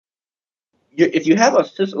if you have a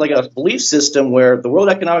system, like a belief system where the World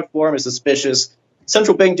Economic Forum is suspicious,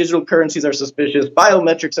 central bank digital currencies are suspicious,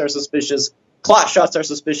 biometrics are suspicious, clot shots are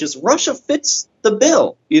suspicious, Russia fits the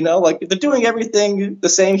bill. Like they're doing everything the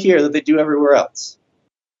same here that they do everywhere else.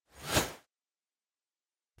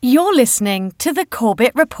 You're listening to the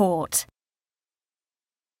Corbett Report.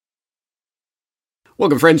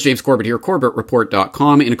 Welcome, friends. James Corbett here,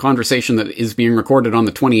 CorbettReport.com, in a conversation that is being recorded on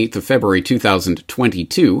the 28th of February,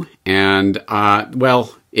 2022. And,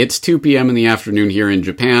 it's 2 p.m. in the afternoon here in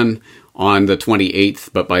Japan on the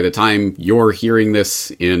 28th, but by the time you're hearing this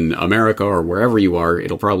in America or wherever you are,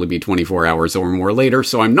 it'll probably be 24 hours or more later.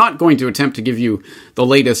 So I'm not going to attempt to give you the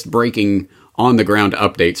latest breaking on-the-ground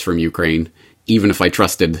updates from Ukraine, even if I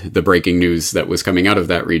trusted the breaking news that was coming out of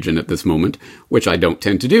that region at this moment, which I don't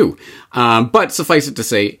tend to do. But suffice it to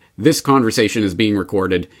say, this conversation is being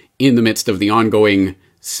recorded in the midst of the ongoing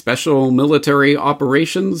special military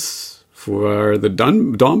operations for the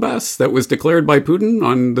Donbass that was declared by Putin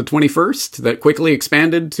on the 21st, that quickly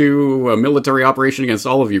expanded to a military operation against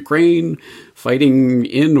all of Ukraine, fighting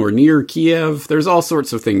in or near Kiev. There's all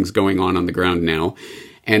sorts of things going on the ground now.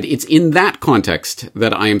 And it's in that context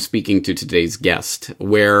that I am speaking to today's guest,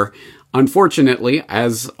 where, unfortunately,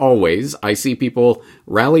 as always, I see people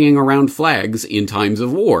rallying around flags in times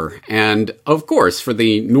of war. And, of course, for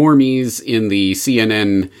the normies in the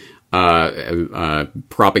CNN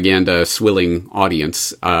propaganda swilling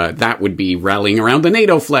audience, that would be rallying around the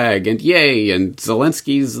NATO flag, and yay, and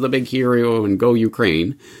Zelensky's the big hero, and go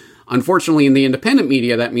Ukraine. Unfortunately, in the independent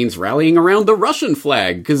media, that means rallying around the Russian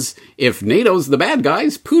flag, because if NATO's the bad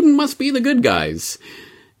guys, Putin must be the good guys.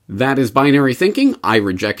 That is binary thinking I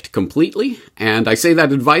reject completely, and I say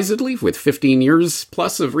that advisedly with 15 years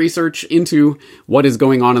plus of research into what is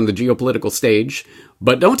going on the geopolitical stage.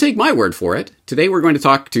 But don't take my word for it. Today we're going to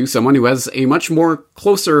talk to someone who has a much more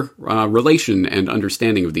closer relation and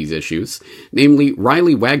understanding of these issues, namely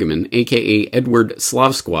Riley Waggaman, aka Edward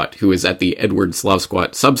Slavsquat, who is at the Edward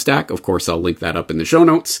Slavsquat Substack. Of course, I'll link that up in the show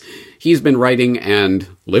notes. He's been writing and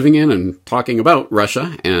living in and talking about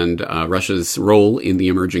Russia and Russia's role in the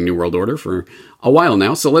emerging New World Order for a while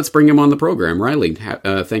now. So let's bring him on the program. Riley,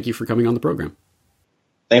 thank you for coming on the program.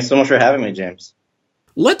 Thanks so much for having me, James.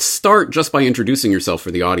 Let's start just by introducing yourself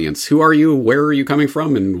for the audience. Who are you, where are you coming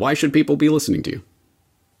from, and why should people be listening to you?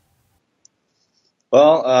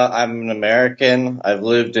 Well, I'm an American. I've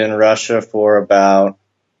lived in Russia for about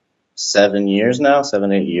 7 years now,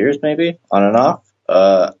 8 years maybe, on and off.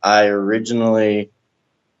 I originally,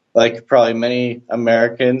 like probably many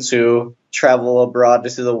Americans who travel abroad to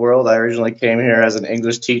see the world, I originally came here as an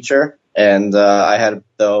English teacher, and I had,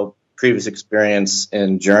 though, previous experience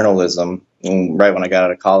in journalism. And right when I got out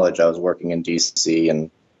of college, I was working in D.C., and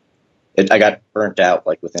I got burnt out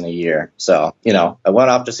like within a year. So, I went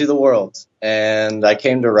off to see the world, and I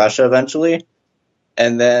came to Russia eventually.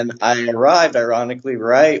 And then I arrived, ironically,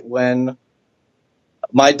 right when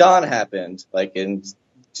Maidan happened,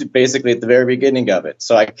 basically at the very beginning of it.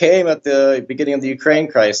 So I came at the beginning of the Ukraine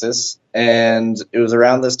crisis, and it was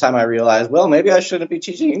around this time I realized, well, maybe I shouldn't be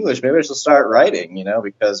teaching English. Maybe I should start writing,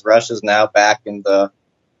 because Russia's now back in the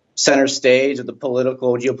center stage of the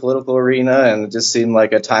geopolitical arena, and it just seemed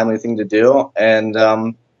like a timely thing to do. And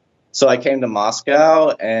so I came to Moscow,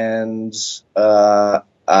 and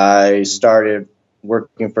I started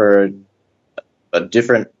working for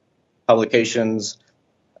different publications,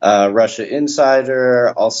 Russia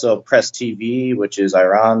Insider, also Press TV, which is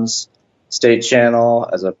Iran's state channel,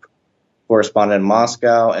 as a correspondent in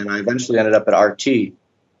Moscow. And I eventually ended up at RT,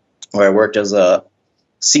 where I worked as a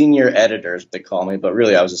senior editor, as they call me, but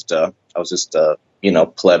really I was just a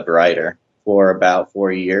pleb writer for about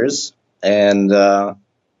 4 years. And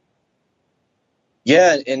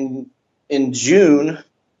in June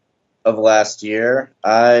of last year,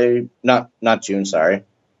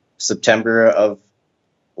 September of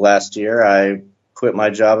last year, I quit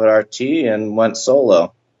my job at RT and went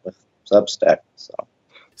solo with Substack.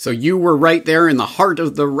 So you were right there in the heart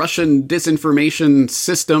of the Russian disinformation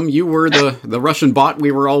system. You were the Russian bot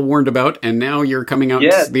we were all warned about, and now you're coming out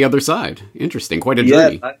the other side. Interesting. Quite a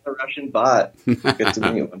journey. Yeah, I'm the Russian bot. Good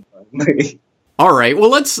to meet you. All right. Well,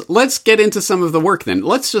 let's get into some of the work then.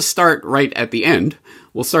 Let's just start right at the end.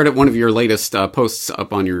 We'll start at one of your latest posts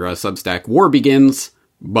up on your Substack. War begins,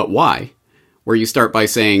 but why? where you start by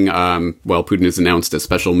saying, well, Putin has announced a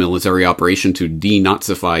special military operation to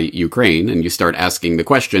denazify Ukraine, and you start asking the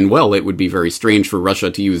question, well, it would be very strange for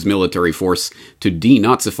Russia to use military force to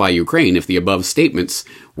denazify Ukraine if the above statements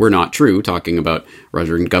were not true, talking about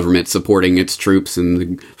Russian government supporting its troops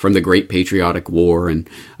from the Great Patriotic War, and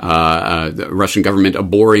the Russian government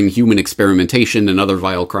abhorring human experimentation and other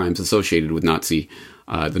vile crimes associated with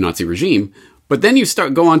the Nazi regime. But then you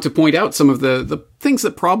go on to point out some of the things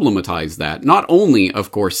that problematize that. Not only, of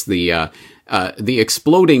course, the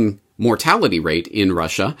exploding mortality rate in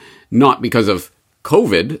Russia, not because of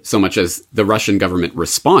COVID so much as the Russian government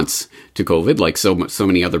response to COVID, like so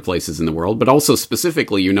many other places in the world, but also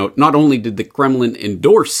specifically, you note, not only did the Kremlin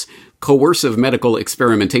endorse coercive medical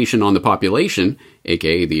experimentation on the population,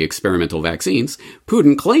 aka the experimental vaccines,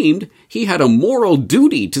 Putin claimed he had a moral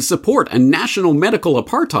duty to support a national medical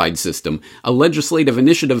apartheid system, a legislative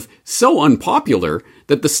initiative so unpopular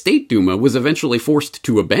that the State Duma was eventually forced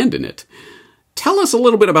to abandon it. Tell us a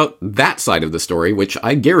little bit about that side of the story, which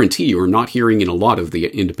I guarantee you are not hearing in a lot of the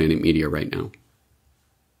independent media right now.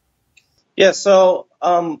 Yeah, so,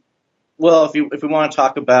 well, if we want to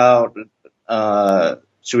talk about,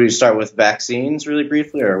 should we start with vaccines really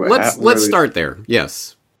briefly, or let's start there?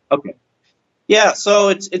 Yes. Okay. Yeah, so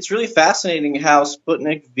it's really fascinating how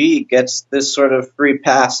Sputnik V gets this sort of free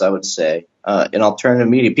pass, I would say, in alternative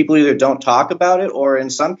media. People either don't talk about it, or in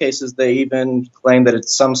some cases they even claim that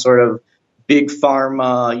it's some sort of big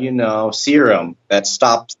pharma, serum that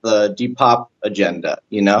stopped the depop agenda.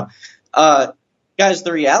 Guys,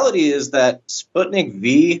 the reality is that Sputnik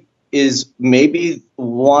V is maybe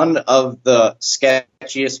one of the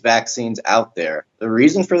sketchiest vaccines out there. The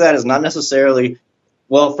reason for that is not necessarily,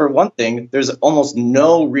 well, for one thing, there's almost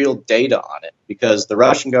no real data on it because the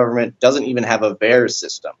Russian government doesn't even have a VAERS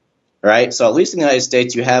system, right? So at least in the United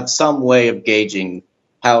States, you have some way of gauging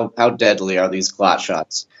how deadly are these clot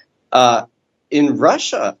shots. In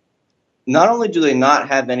Russia, not only do they not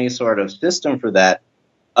have any sort of system for that,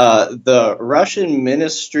 the Russian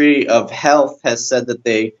Ministry of Health has said that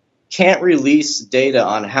they can't release data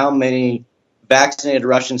on how many vaccinated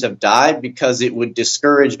Russians have died because it would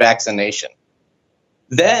discourage vaccination.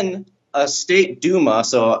 Then a State Duma,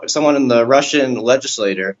 so someone in the Russian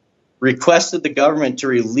legislature, requested the government to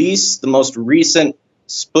release the most recent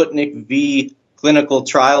Sputnik V clinical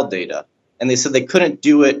trial data. And they said they couldn't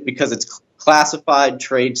do it because it's classified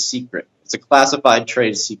trade secret. It's a classified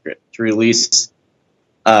trade secret to release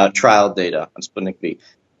trial data on Sputnik V.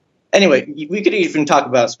 Anyway, we could even talk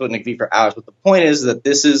about Sputnik V for hours, but the point is that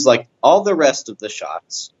this is like all the rest of the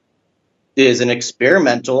shots is an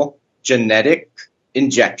experimental genetic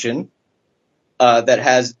injection that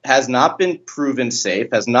has not been proven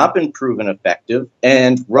safe, has not been proven effective,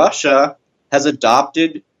 and Russia has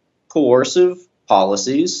adopted coercive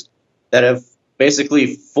policies that have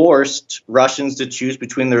basically forced Russians to choose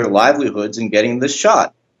between their livelihoods and getting this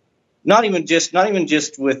shot. Not even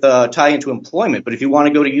just with tie into employment, but if you want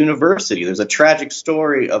to go to university, there's a tragic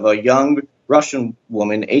story of a young Russian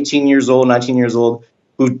woman, 18 years old, 19 years old,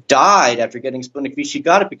 who died after getting Sputnik V. She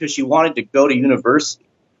got it because she wanted to go to university.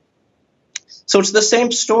 So it's the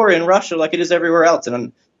same story in Russia like it is everywhere else.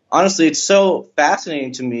 And honestly, it's so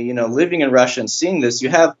fascinating to me, living in Russia and seeing this. You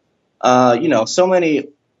have, so many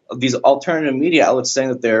of these alternative media outlets saying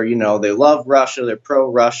that they're, they love Russia, they're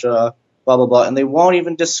pro-Russia, blah, blah, blah, and they won't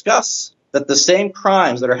even discuss that the same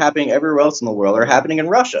crimes that are happening everywhere else in the world are happening in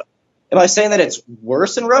Russia. Am I saying that it's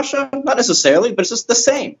worse in Russia? Not necessarily, but it's just the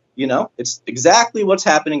same, It's exactly what's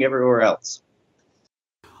happening everywhere else.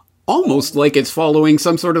 Almost like it's following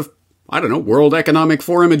some sort of, World Economic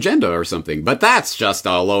Forum agenda or something. But that's just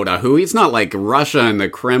a load of hooey. It's not like Russia and the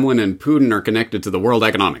Kremlin and Putin are connected to the World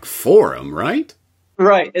Economic Forum, right?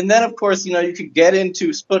 Right. And then, of course, you could get into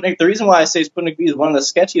Sputnik. The reason why I say Sputnik V is one of the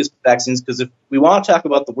sketchiest vaccines, because if we want to talk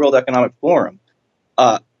about the World Economic Forum,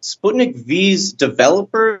 Sputnik V's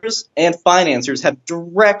developers and financiers have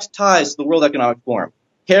direct ties to the World Economic Forum.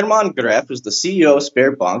 Hermann Gref, who's the CEO of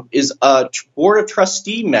Sberbank, is a board of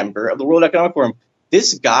trustee member of the World Economic Forum.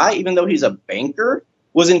 This guy, even though he's a banker,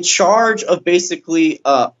 was in charge of basically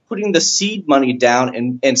putting the seed money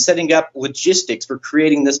down and setting up logistics for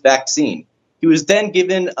creating this vaccine. He was then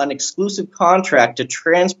given an exclusive contract to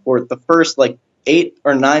transport the first 8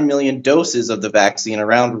 or 9 million doses of the vaccine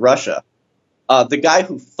around Russia. The guy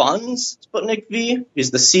who funds Sputnik V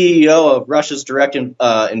is the CEO of Russia's direct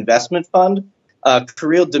investment fund.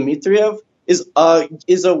 Kirill Dmitriev is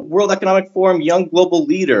a World Economic Forum young global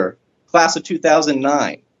leader, class of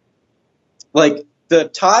 2009. The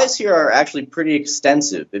ties here are actually pretty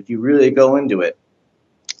extensive if you really go into it.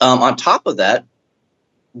 On top of that,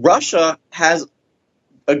 Russia has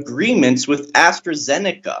agreements with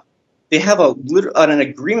AstraZeneca. They have an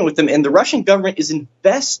agreement with them, and the Russian government is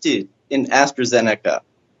invested in AstraZeneca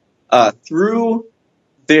through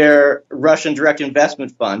their Russian Direct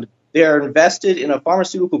Investment Fund. They are invested in a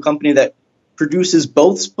pharmaceutical company that produces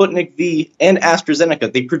both Sputnik V and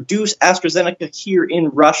AstraZeneca. They produce AstraZeneca here in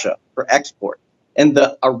Russia for export. And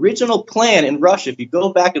the original plan in Russia, if you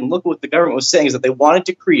go back and look at what the government was saying, is that they wanted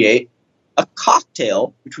to create a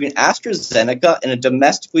cocktail between AstraZeneca and a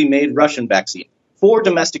domestically made Russian vaccine for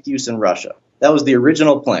domestic use in Russia. That was the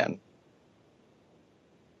original plan.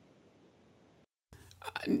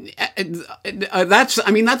 That's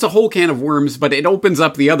a whole can of worms, but it opens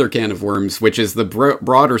up the other can of worms, which is the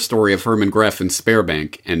broader story of Herman Greff and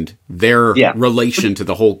Sberbank and their relation to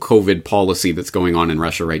the whole COVID policy that's going on in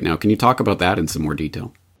Russia right now. Can you talk about that in some more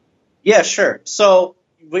detail? Yeah, sure. So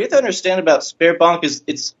what you have to understand about Sberbank is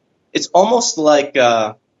it's almost like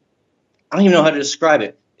I don't even know how to describe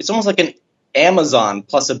it. It's almost like an Amazon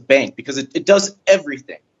plus a bank because it does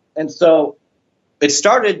everything. And so it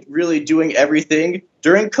started really doing everything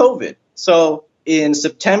during COVID. So in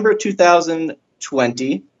September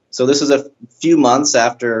 2020, so this is a few months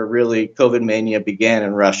after really COVID mania began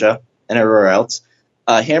in Russia and everywhere else,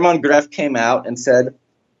 Herman Greff came out and said,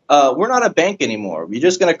 we're not a bank anymore. You're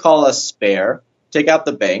just going to call us Sber, take out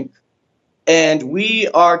the bank, and we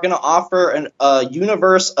are going to offer a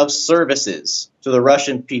universe of services to the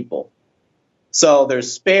Russian people. So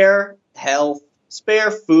there's Sber Health, Sber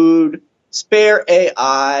Food, Sber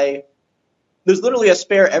AI. There's literally a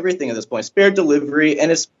Sber everything at this point, Sber Delivery, and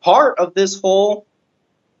it's part of this whole.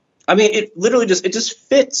 I mean, it literally just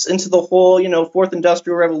fits into the whole, Fourth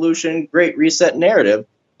Industrial Revolution, Great Reset narrative,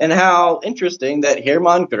 and how interesting that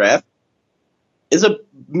Herman Greff is a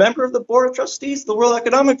member of the Board of Trustees of the World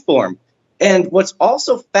Economic Forum. And what's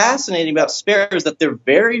also fascinating about Sber is that they're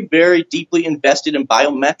very, very deeply invested in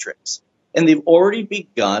biometrics. And they've already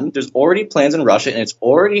begun, there's already plans in Russia, and it's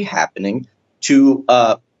already happening to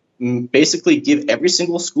basically give every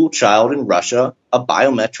single school child in Russia a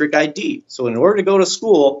biometric ID. So in order to go to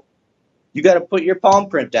school, you got to put your palm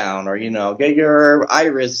print down or, get your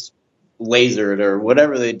iris lasered or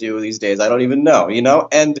whatever they do these days. I don't even know,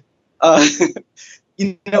 And,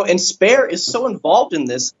 and Sber is so involved in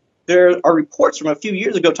this. There are reports from a few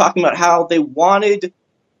years ago talking about how they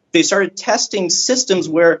started testing systems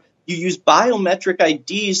where you use biometric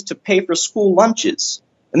IDs to pay for school lunches.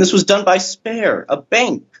 And this was done by Sber, a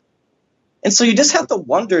bank. And so you just have to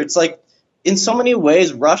wonder, it's like, in so many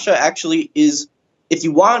ways, Russia actually is, if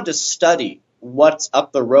you wanted to study what's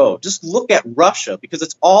up the road, just look at Russia because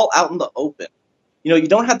it's all out in the open. You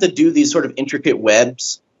don't have to do these sort of intricate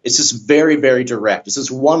webs. It's just very, very direct. It's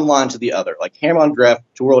just one line to the other, like Herman Greff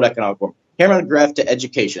to World Economic Forum, Herman Greff to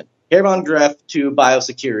education, Herman Greff to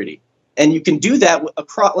biosecurity. And you can do that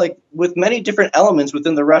across, with many different elements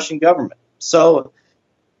within the Russian government. So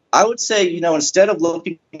I would say, instead of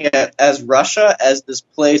looking at as Russia as this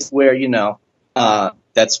place where,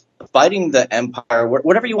 that's fighting the empire,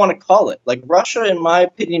 whatever you want to call it, like Russia, in my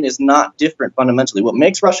opinion, is not different fundamentally. What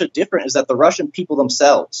makes Russia different is that the Russian people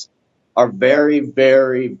themselves are very,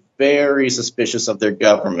 very, very suspicious of their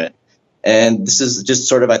government. And this is just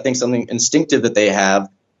sort of, I think, something instinctive that they have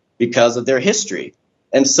because of their history.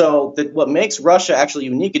 And so what makes Russia actually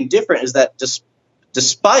unique and different is that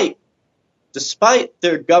despite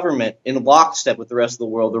their government in lockstep with the rest of the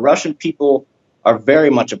world, the Russian people are very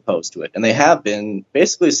much opposed to it. And they have been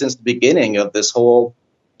basically since the beginning of this whole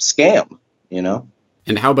scam,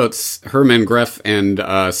 And how about Herman Greff and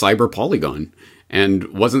Cyber Polygon? And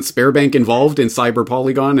wasn't Sberbank involved in Cyber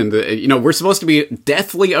Polygon? And we're supposed to be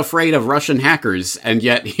deathly afraid of Russian hackers, and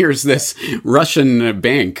yet here's this Russian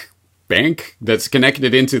bank that's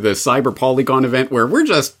connected into the Cyber Polygon event where we're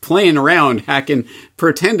just playing around, hacking,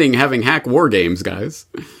 pretending having hack war games, guys.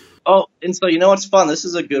 Oh, and so what's fun? This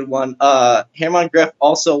is a good one. Herman Greff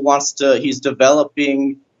also he's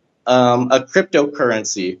developing a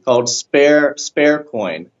cryptocurrency called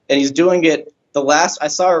Sbercoin, and he's doing it. I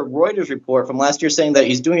saw a Reuters report from last year saying that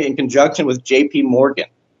he's doing it in conjunction with JP Morgan.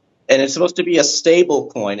 And it's supposed to be a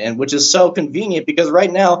stable coin, and which is so convenient because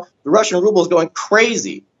right now the Russian ruble is going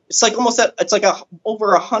crazy. It's like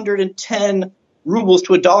over 110 rubles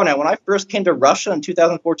to a dollar now. When I first came to Russia in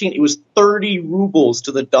 2014, it was 30 rubles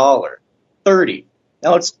to the dollar. 30.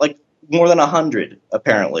 Now it's like more than 100,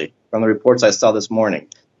 apparently, from the reports I saw this morning.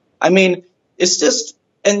 I mean, it's just,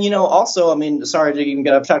 and also, sorry to even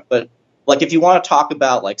get off track, but if you want to talk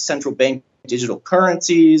about central bank digital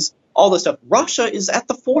currencies, all this stuff, Russia is at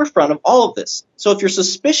the forefront of all of this. So if you're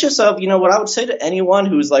suspicious of, what I would say to anyone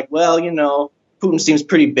who's like, well, Putin seems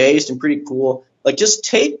pretty based and pretty cool, just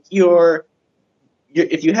take your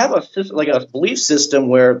if you have a system, like a belief system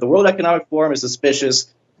where the World Economic Forum is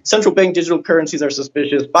suspicious, central bank digital currencies are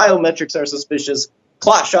suspicious, biometrics are suspicious,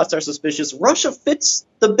 clot shots are suspicious, Russia fits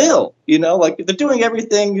the bill. Like they're doing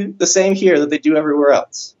everything the same here that they do everywhere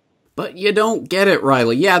else. But you don't get it,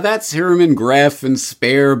 Riley. Yeah, that's Hermann Greff and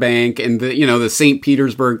Sberbank and the St.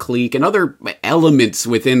 Petersburg clique and other elements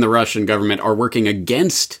within the Russian government are working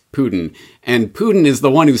against Putin. And Putin is the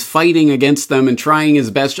one who's fighting against them and trying his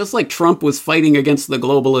best, just like Trump was fighting against the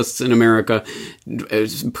globalists in America.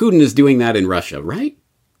 Putin is doing that in Russia, right?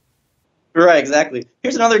 Right, exactly.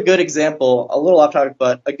 Here's another good example, a little off topic,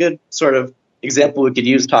 but a good sort of example we could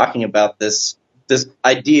use talking about this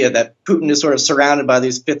idea that Putin is sort of surrounded by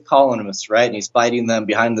these fifth columnists, right? And he's fighting them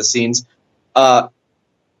behind the scenes. One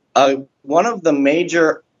of the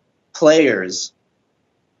major players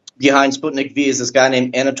behind Sputnik V is this guy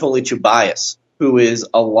named Anatoly Chubais, who is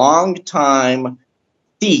a longtime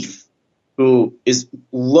thief who is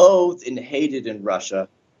loathed and hated in Russia.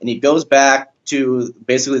 And he goes back to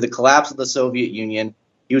basically the collapse of the Soviet Union.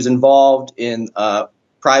 He was involved in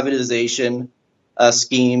privatization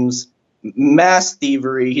schemes, mass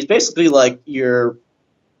thievery. He's basically like your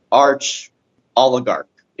arch oligarch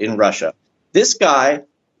in Russia. This guy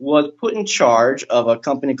was put in charge of a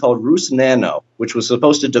company called RusNano, which was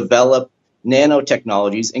supposed to develop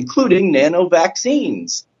nanotechnologies, including nano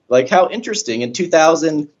vaccines. Like, how interesting, in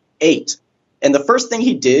 2008. And the first thing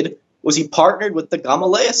he did was he partnered with the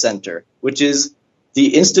Gamaleya Center, which is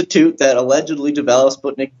the institute that allegedly developed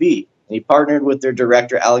Sputnik V. And he partnered with their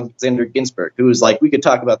director, Alexander Ginsburg, who was like, we could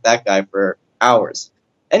talk about that guy for hours.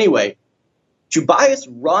 Anyway, Chubais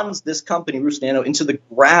runs this company, RusNano, into the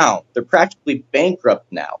ground. They're practically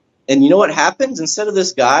bankrupt now. And you know what happens? Instead of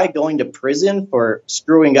this guy going to prison for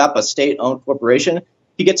screwing up a state-owned corporation,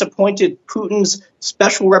 he gets appointed Putin's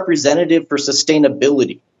special representative for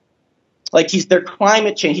sustainability. Like, he's their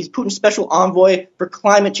climate change. He's Putin's special envoy for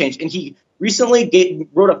climate change. And he recently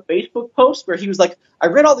wrote a Facebook post where he was like, I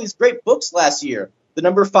read all these great books last year. The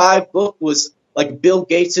number 5 book was like Bill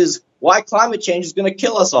Gates's Why Climate Change is Going to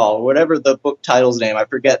Kill Us All, or whatever the book title's name. I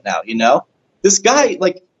forget now, This guy,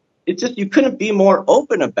 like, it's just, you couldn't be more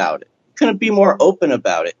open about it.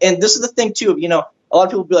 And this is the thing, too, a lot of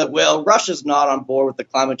people be like, well, Russia's not on board with the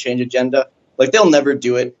climate change agenda. Like, they'll never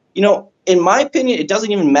do it. In my opinion, it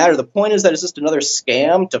doesn't even matter. The point is that it's just another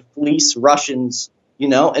scam to fleece Russians,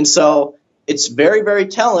 And so it's very, very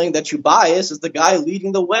telling that Chubais is the guy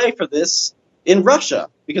leading the way for this in Russia,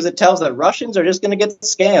 because it tells that Russians are just going to get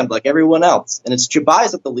scammed like everyone else. And it's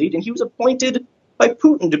Chubais at the lead, and he was appointed by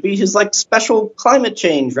Putin to be his special climate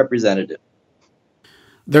change representative.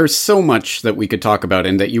 There's so much that we could talk about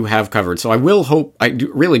and that you have covered. So I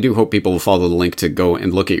really do hope people will follow the link to go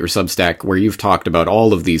and look at your Substack, where you've talked about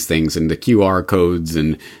all of these things and the QR codes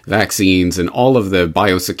and vaccines and all of the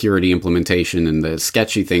biosecurity implementation and the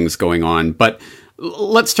sketchy things going on. But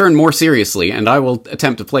let's turn more seriously, and I will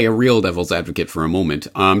attempt to play a real devil's advocate for a moment,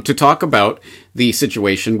 to talk about the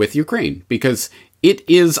situation with Ukraine, because it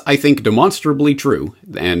is, I think, demonstrably true,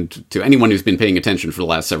 and to anyone who's been paying attention for the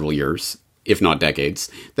last several years, if not decades,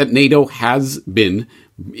 that NATO has been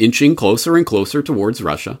inching closer and closer towards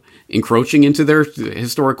Russia, encroaching into their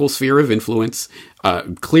historical sphere of influence,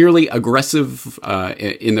 clearly aggressive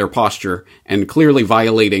in their posture, and clearly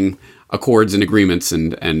violating accords and agreements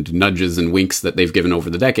and nudges and winks that they've given over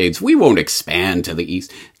the decades. We won't expand to the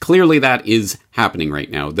east. Clearly that is happening right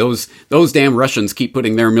now. Those damn Russians keep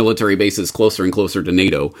putting their military bases closer and closer to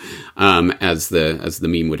NATO, as the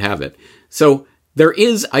meme would have it. So there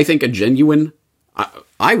is, I think,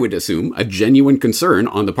 I would assume, a genuine concern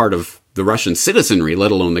on the part of the Russian citizenry,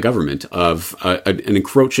 let alone the government, of an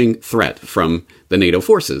encroaching threat from the NATO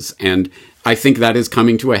forces. And I think that is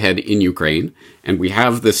coming to a head in Ukraine. And we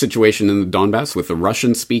have the situation in the Donbass with the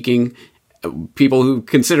Russian-speaking people who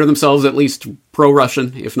consider themselves at least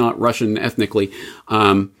pro-Russian, if not Russian ethnically,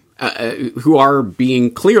 who are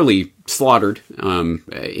being clearly slaughtered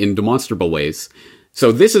in demonstrable ways.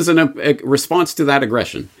 So this is a response to that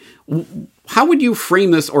aggression. How would you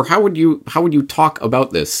frame this, or how would you talk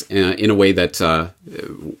about this in a way that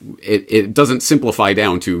it doesn't simplify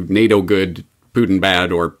down to NATO good, Putin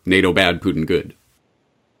bad, or NATO bad, Putin good?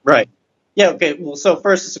 Right. Yeah. Okay. Well, so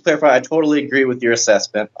first, just to clarify, I totally agree with your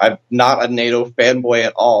assessment. I'm not a NATO fanboy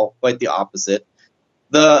at all. Quite the opposite.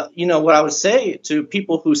 What I would say to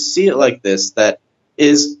people who see it like this, that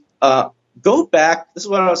is, go back. This is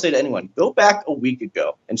what I would say to anyone. Go back a week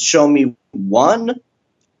ago and show me one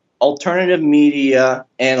alternative media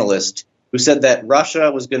analyst who said that Russia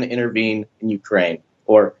was going to intervene in Ukraine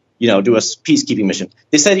or, do a peacekeeping mission.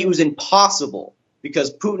 They said it was impossible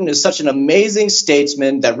because Putin is such an amazing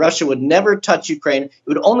statesman that Russia would never touch Ukraine. It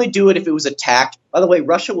would only do it if it was attacked. By the way,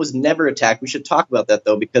 Russia was never attacked. We should talk about that,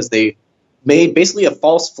 though, because they made basically a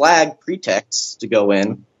false flag pretext to go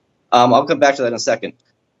in. I'll come back to that in a second.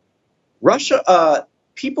 Russia,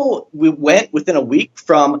 we went within a week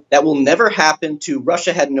from that will never happen to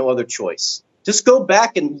Russia had no other choice. Just go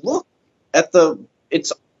back and look at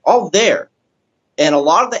it's all there. And a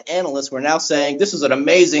lot of the analysts were now saying this is an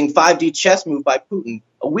amazing 5D chess move by Putin.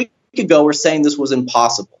 A week ago, we're saying this was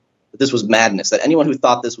impossible, that this was madness, that anyone who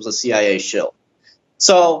thought this was a CIA shill.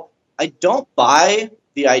 So I don't buy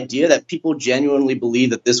the idea that people genuinely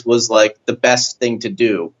believe that this was like the best thing to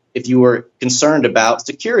do if you were concerned about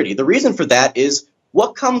security. The reason for that is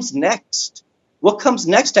what comes next? What comes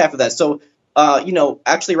next after that? So,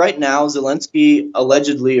 actually right now, Zelensky's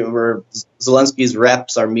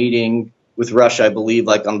reps are meeting with Russia, I believe,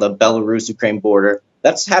 like on the Belarus-Ukraine border.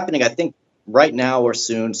 That's happening, I think, right now or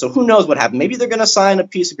soon. So who knows what happened? Maybe they're going to sign a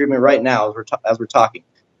peace agreement right now as we're talking.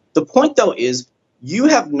 The point, though, is you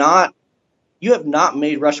have not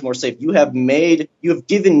made Russia more safe. You have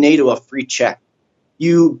given NATO a free check.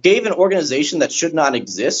 You gave an organization that should not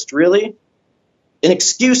exist, really, an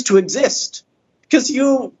excuse to exist because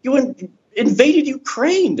you invaded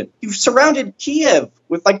Ukraine. You surrounded Kiev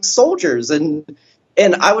with like soldiers, and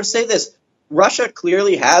I would say this: Russia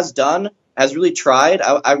clearly has really tried.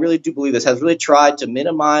 I really do believe this has really tried to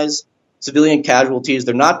minimize civilian casualties.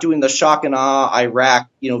 They're not doing the shock and awe Iraq,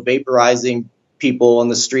 vaporizing people on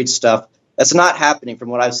the street stuff. That's not happening from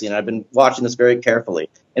what I've seen. I've been watching this very carefully.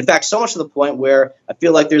 In fact, so much to the point where I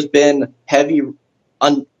feel like there's been heavy,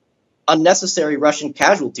 unnecessary Russian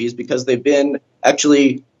casualties because they've been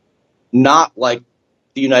actually not like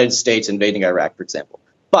the United States invading Iraq, for example.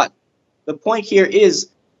 But the point here is,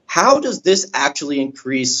 how does this actually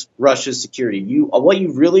increase Russia's security? What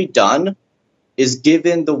you've really done is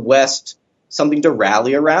given the West something to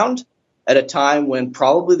rally around at a time when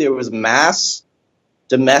probably there was mass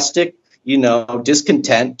domestic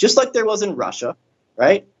discontent, just like there was in Russia,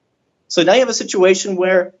 right? So now you have a situation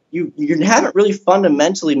where you haven't really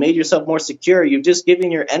fundamentally made yourself more secure. You've just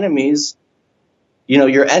given your enemies,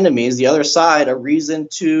 the other side, a reason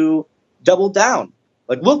to double down.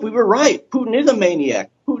 Like, look, we were right. Putin is a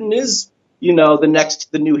maniac. Putin is,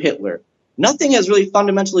 the new Hitler. Nothing has really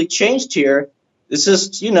fundamentally changed here. It's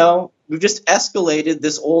just, we've just escalated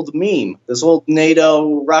this old meme, this old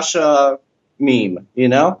NATO-Russia meme,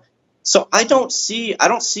 So I don't see,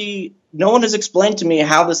 no one has explained to me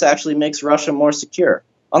how this actually makes Russia more secure.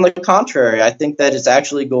 On the contrary, I think that it's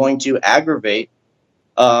actually going to aggravate,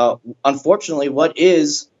 unfortunately, what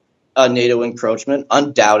is a NATO encroachment,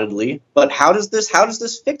 undoubtedly. But how does this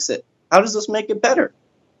fix it? How does this make it better?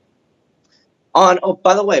 By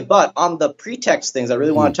the way, on the pretext things, I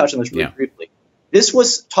really want to touch on this really briefly. This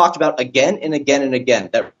was talked about again and again and again,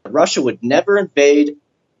 that Russia would never invade,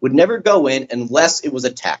 would never go in unless it was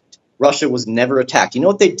attacked. Russia was never attacked. You know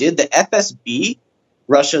what they did? The FSB,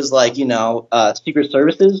 Russia's secret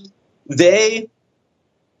services, they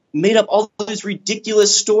made up all these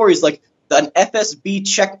ridiculous stories. Like an FSB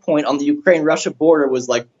checkpoint on the Ukraine-Russia border was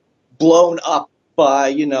like blown up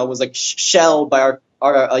by, was like shelled by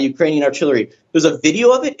our Ukrainian artillery. There's a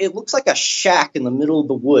video of it. It looks like a shack in the middle of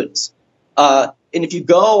the woods. And if you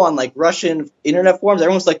go on like Russian internet forums,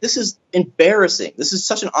 everyone's like, this is embarrassing. This is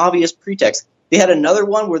such an obvious pretext. They had another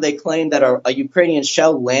one where they claimed that a Ukrainian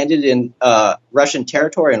shell landed in Russian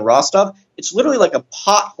territory in Rostov. It's literally like a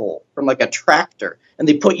pothole from like a tractor. And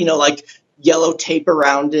they put, like yellow tape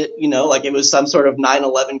around it, like it was some sort of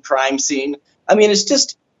 9/11 crime scene. I mean, it's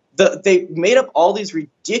just they made up all these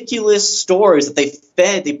ridiculous stories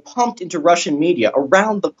that they pumped into Russian media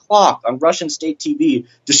around the clock on Russian state TV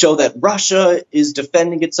to show that Russia is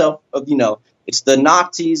defending itself. It's the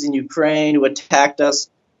Nazis in Ukraine who attacked us.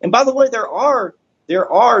 And by the way, there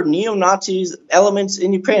are neo-Nazis elements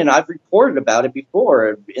in Ukraine, and I've reported about it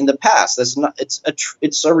before in the past.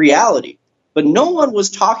 It's a reality. But no one was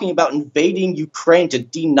talking about invading Ukraine to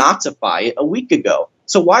denazify it a week ago.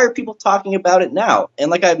 So why are people talking about it now?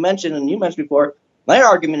 And like I mentioned and you mentioned before, my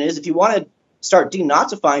argument is if you want to start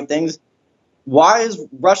denazifying things, why is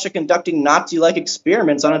Russia conducting Nazi-like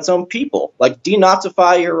experiments on its own people? Like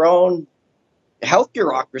denazify your own health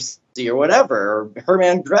bureaucracy or whatever, or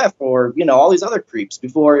Herman Gref, or all these other creeps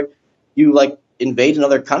before you like invade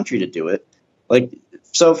another country to do it.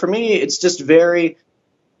 So for me, it's just I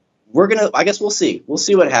guess we'll see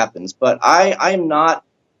what happens. But I am not.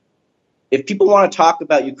 If people want to talk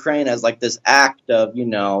about Ukraine as like this act of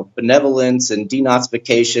benevolence and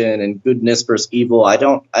denazification and goodness versus evil, I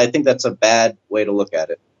think that's a bad way to look at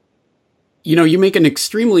it. You know, you make an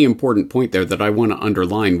extremely important point there that I want to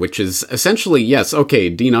underline, which is essentially, yes, okay,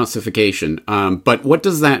 denazification. But what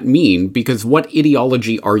does that mean? Because what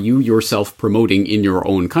ideology are you yourself promoting in your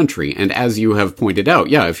own country? And as you have pointed out,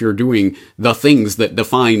 yeah, if you're doing the things that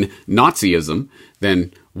define Nazism,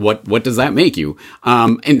 then what does that make you?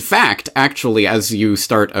 In fact, actually, as you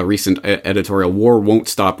start a recent editorial, War Won't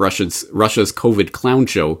Stop Russia's COVID clown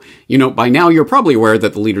show, you know, by now you're probably aware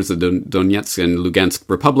that the leaders of Donetsk and Lugansk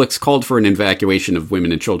republics called for an evacuation of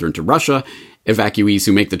women and children to Russia. Evacuees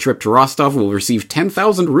who make the trip to Rostov will receive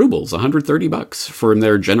 10,000 rubles, $130, from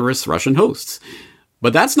their generous Russian hosts.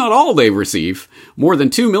 But that's not all they receive. More than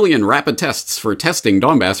 2 million rapid tests for testing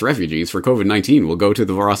Donbass refugees for COVID-19 will go to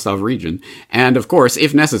the Rostov region. And of course,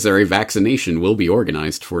 if necessary, vaccination will be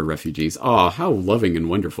organized for refugees. Oh, how loving and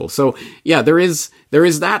wonderful. So yeah, there is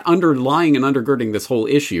that underlying and undergirding this whole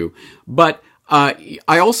issue. But I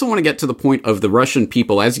also want to get to the point of the Russian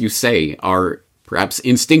people, as you say, are perhaps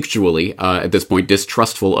instinctually, at this point,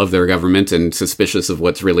 distrustful of their government and suspicious of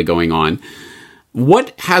what's really going on.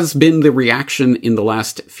 What has been the reaction in the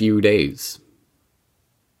last few days?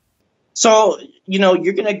 So, you know,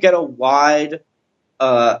 you're going to get a wide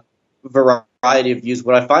variety of views.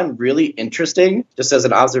 What I find really interesting, just as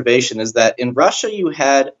an observation, is that in Russia you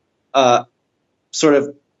had sort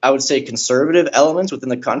of, I would say, conservative elements within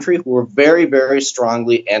the country who were very, very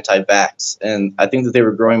strongly anti-vax. And I think that they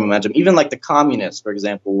were growing momentum. Even like the communists, for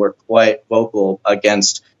example, were quite vocal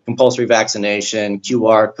against compulsory vaccination,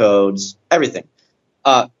 QR codes, everything.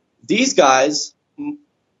 These guys,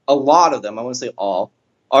 a lot of them, I wouldn't say all,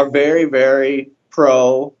 are very, very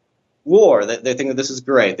pro-war. They think that this is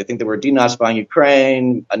great. They think that we're denazifying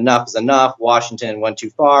Ukraine. Enough is enough. Washington went too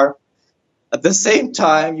far. At the same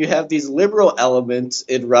time, you have these liberal elements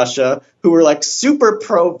in Russia who are like super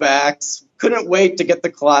pro-vax, couldn't wait to get the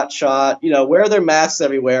clot shot, you know, wear their masks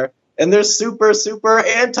everywhere. And they're super, super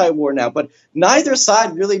anti-war now. But neither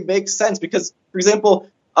side really makes sense because, for example,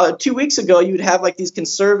 2 weeks ago, you'd have like these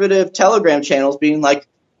conservative Telegram channels being like,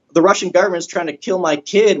 the Russian government's trying to kill my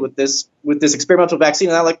kid with this experimental vaccine.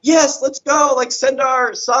 And I'm like, yes, let's go, like send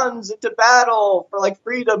our sons into battle for like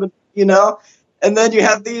freedom, you know? And then you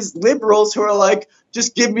have these liberals who are like,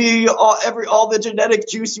 just give me all the genetic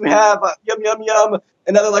juice you have, yum, yum, yum.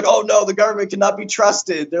 And then they're like, oh no, the government cannot be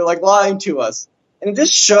trusted. They're like lying to us. And it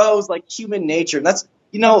just shows like human nature. And that's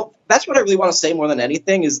what I really want to say more than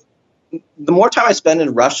anything is, the more time I spend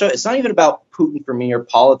in Russia, it's not even about Putin for me or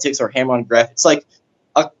politics or Hammer on Gref. It's like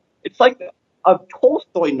a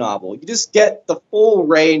Tolstoy novel. You just get the full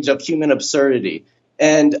range of human absurdity.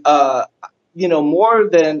 And, more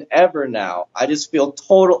than ever now, I just feel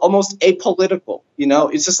almost apolitical. You know,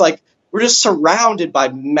 it's just like we're just surrounded by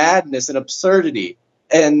madness and absurdity.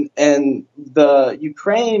 And the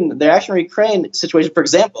actual Ukraine situation, for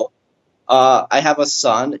example, I have a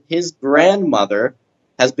son, his grandmother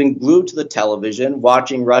has been glued to the television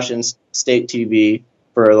watching Russian state TV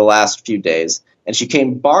for the last few days. And she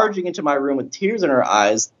came barging into my room with tears in her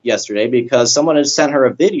eyes yesterday because someone had sent her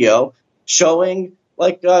a video showing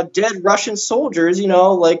like dead Russian soldiers, you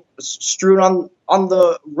know, like strewn on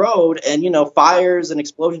the road and, you know, fires and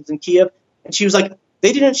explosions in Kiev. And she was like,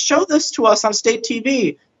 they didn't show this to us on state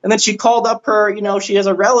TV. And then she called up her, you know, she has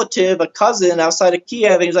a relative, a cousin outside of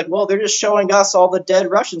Kiev. And he's like, well, they're just showing us all the dead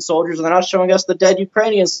Russian soldiers and they're not showing us the dead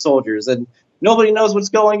Ukrainian soldiers. And nobody knows what's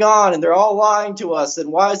going on. And they're all lying to us.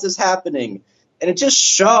 And why is this happening? And it just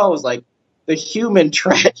shows like the human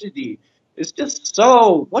tragedy. It's just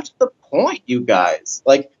so, what's the point, you guys?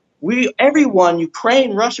 Like everyone,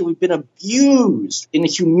 Ukraine, Russia, we've been abused and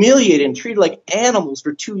humiliated and treated like animals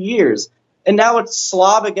for 2 years. And now it's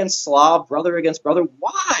Slav against Slav, brother against brother.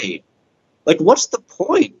 Why? Like, what's the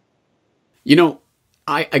point? You know,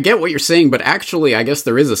 I get what you're saying, but actually, I guess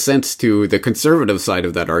there is a sense to the conservative side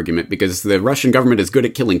of that argument because the Russian government is good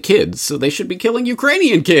at killing kids, so they should be killing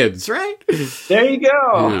Ukrainian kids, right? There you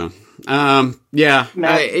go.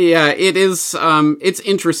 It is. It's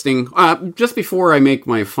interesting. Just before I make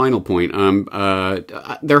my final point,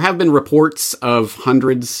 there have been reports of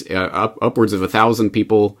hundreds, upwards of 1,000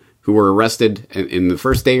 people who were arrested in the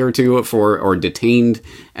first day or two or detained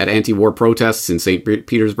at anti-war protests in St.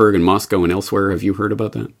 Petersburg and Moscow and elsewhere. Have you heard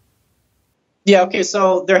about that? Yeah, okay,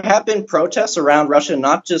 so there have been protests around Russia,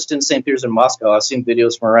 not just in St. Petersburg and Moscow. I've seen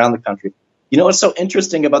videos from around the country. You know what's so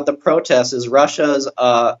interesting about the protests is Russia's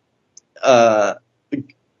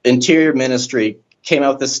Interior Ministry came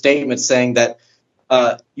out with a statement saying that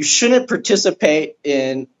you shouldn't participate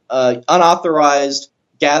in unauthorized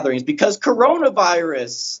gatherings because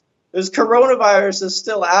coronavirus is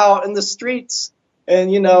still out in the streets. And,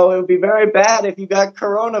 you know, it would be very bad if you got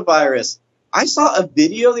coronavirus. I saw a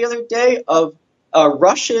video the other day of a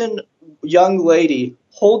Russian young lady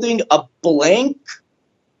holding a blank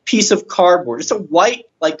piece of cardboard, just a white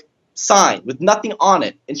like sign with nothing on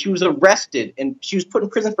it, and she was arrested and she was put in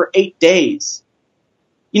prison for 8 days.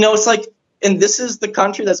 It's like, and this is the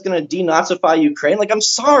country that's going to denazify Ukraine. Like, I'm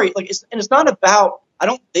sorry, like, it's not about. I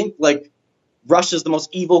don't think like Russia's the most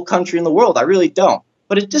evil country in the world. I really don't.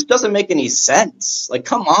 But it just doesn't make any sense. Like,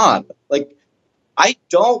 come on. Like, I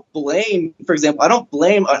don't blame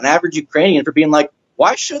an average Ukrainian for being like,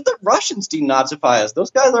 why should the Russians denazify us?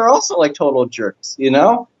 Those guys are also like total jerks,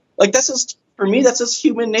 Like, that's just, for me, that's just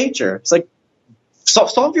human nature. It's like,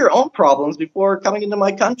 solve your own problems before coming into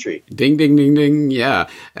my country. Ding, ding, ding, ding. Yeah.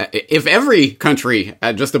 If every country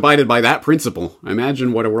just abided by that principle,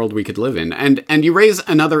 imagine what a world we could live in. And you raise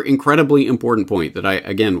another incredibly important point that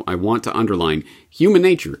I want to underline. Human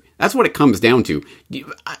nature. That's what it comes down to.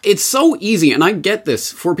 It's so easy, and I get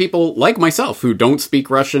this, for people like myself who don't speak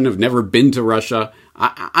Russian, have never been to Russia.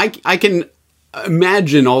 I can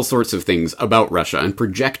imagine all sorts of things about Russia and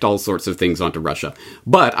project all sorts of things onto Russia.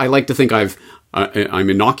 But I like to think I'm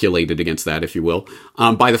inoculated against that, if you will,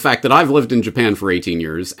 by the fact that I've lived in Japan for 18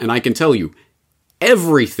 years, and I can tell you,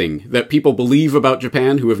 everything that people believe about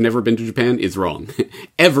Japan who have never been to Japan is wrong.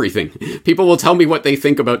 Everything. People will tell me what they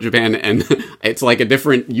think about Japan, and it's like a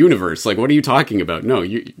different universe. Like, what are you talking about? No,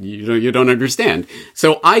 you don't understand.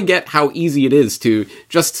 So I get how easy it is to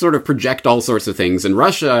just sort of project all sorts of things. And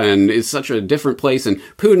Russia is such a different place, and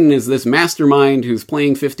Putin is this mastermind who's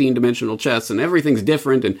playing 15-dimensional chess, and everything's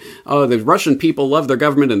different, and the Russian people love their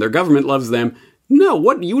government, and their government loves them. No,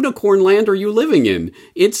 what unicorn land are you living in?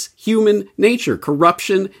 It's human nature.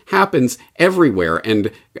 Corruption happens everywhere.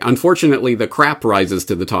 And unfortunately, the crap rises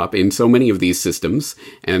to the top in so many of these systems.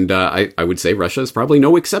 And I would say Russia is probably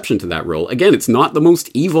no exception to that rule. Again, it's not the most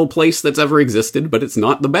evil place that's ever existed, but it's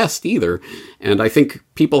not the best either. And I think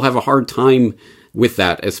people have a hard time with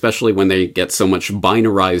that, especially when they get so much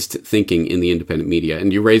binarized thinking in the independent media.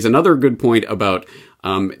 And you raise another good point about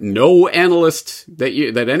no analyst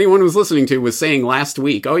that anyone was listening to was saying last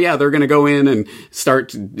week, oh yeah, they're going to go in and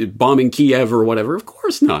start bombing Kiev or whatever. Of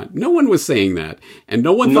course not. No one was saying that. And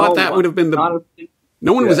no one thought that would have been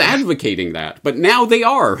no one was advocating that. But now they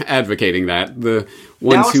are advocating that. The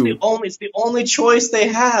ones it's the only choice they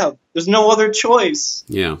have. There's no other choice.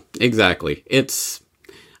 Yeah, exactly. It's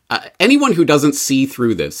anyone who doesn't see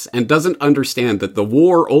through this and doesn't understand that the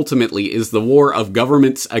war ultimately is the war of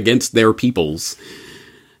governments against their peoples.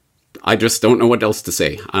 I just don't know what else to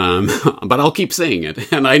say. But I'll keep saying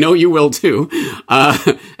it, and I know you will too.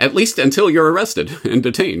 At least until you're arrested and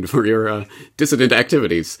detained for your dissident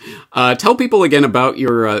activities. Tell people again about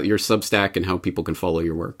your Substack and how people can follow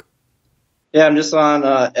your work. Yeah, I'm just on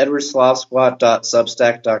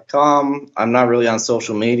edwardslavsquat.substack.com. I'm not really on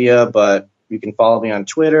social media, but you can follow me on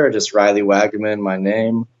Twitter, just Riley Wagaman, my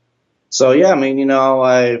name. So yeah, I mean,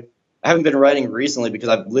 I haven't been writing recently because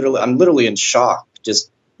I'm literally in shock, just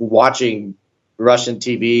watching Russian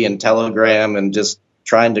TV and Telegram and just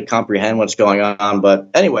trying to comprehend what's going on. But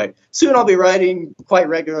anyway, soon I'll be writing quite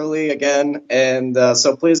regularly again, and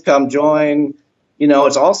so please come join.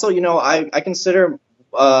 It's also, I consider,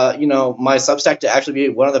 my Substack to actually be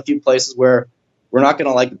one of the few places where we're not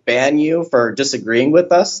going to ban you for disagreeing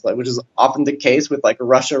with us, which is often the case with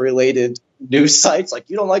Russia-related news sites. Like,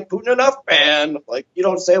 you don't like Putin enough, ban. Like, you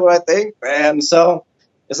don't say what I think, ban. So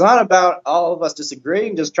it's not about all of us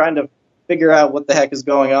disagreeing, just trying to figure out what the heck is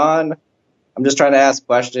going on. I'm just trying to ask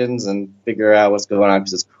questions and figure out what's going on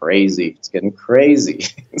because it's crazy. It's getting crazy.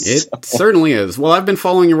 It certainly is. Well, I've been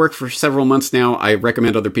following your work for several months now. I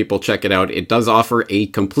recommend other people check it out. It does offer a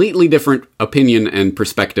completely different opinion and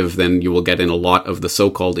perspective than you will get in a lot of the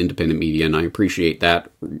so-called independent media, and I appreciate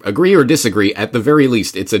that. Agree or disagree, at the very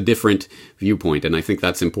least, it's a different viewpoint, and I think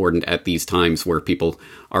that's important at these times where people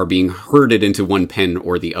are being herded into one pen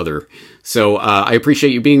or the other. So I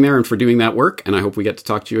appreciate you being there and for doing that work, and I hope we get to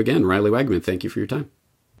talk to you again. Riley Wagaman, thank you for your time.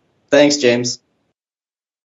 Thanks, James.